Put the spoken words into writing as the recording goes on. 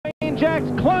Jacks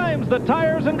climbs the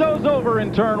tires and goes over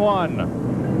in turn 1.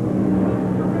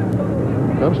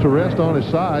 Comes to rest on his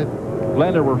side.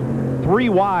 Glenn, there were 3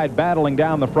 wide battling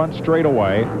down the front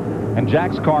straightaway, and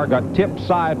Jack's car got tipped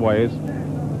sideways.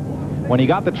 When he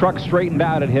got the truck straightened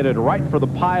out, it headed right for the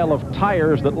pile of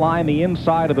tires that line the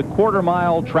inside of the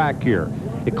quarter-mile track here.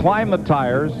 It climbed the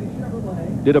tires,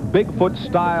 did a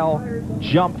Bigfoot-style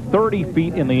jump 30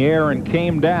 feet in the air and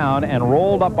came down and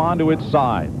rolled up onto its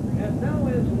side.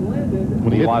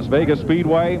 When the Las Vegas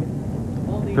Speedway,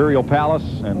 Imperial Palace,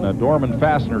 and Dorman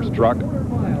Fastener's truck. I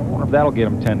wonder if that'll get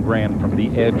him 10 grand from the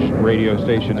Edge radio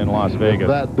station in Las Vegas. If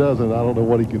that doesn't, I don't know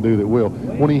what he can do that will.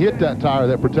 When he hit that tire,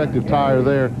 that protective tire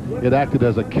there, it acted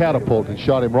as a catapult and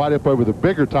shot him right up over the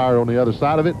bigger tire on the other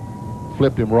side of it,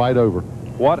 flipped him right over.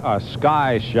 What a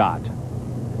sky shot.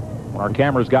 When our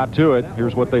cameras got to it,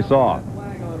 here's what they saw.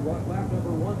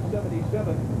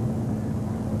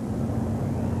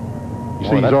 You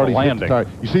see, he's already hit the tire.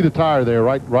 You see the tire there,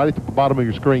 right at the bottom of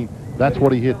your screen. That's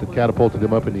what he hit that catapulted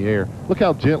him up in the air. Look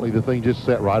how gently the thing just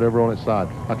set right over on its side.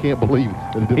 I can't believe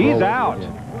that it didn't roll. He's out.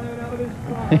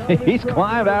 He's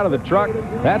climbed out of the truck.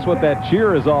 That's what that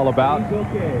cheer is all about.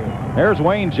 There's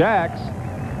Wayne Jacks.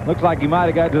 Looks like he might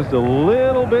have got just a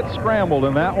little bit scrambled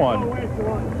in that one.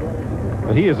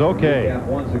 But he is okay.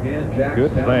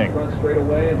 Good thing.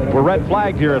 We're red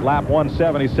flagged here at lap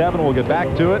 177. We'll get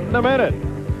back to it in a minute.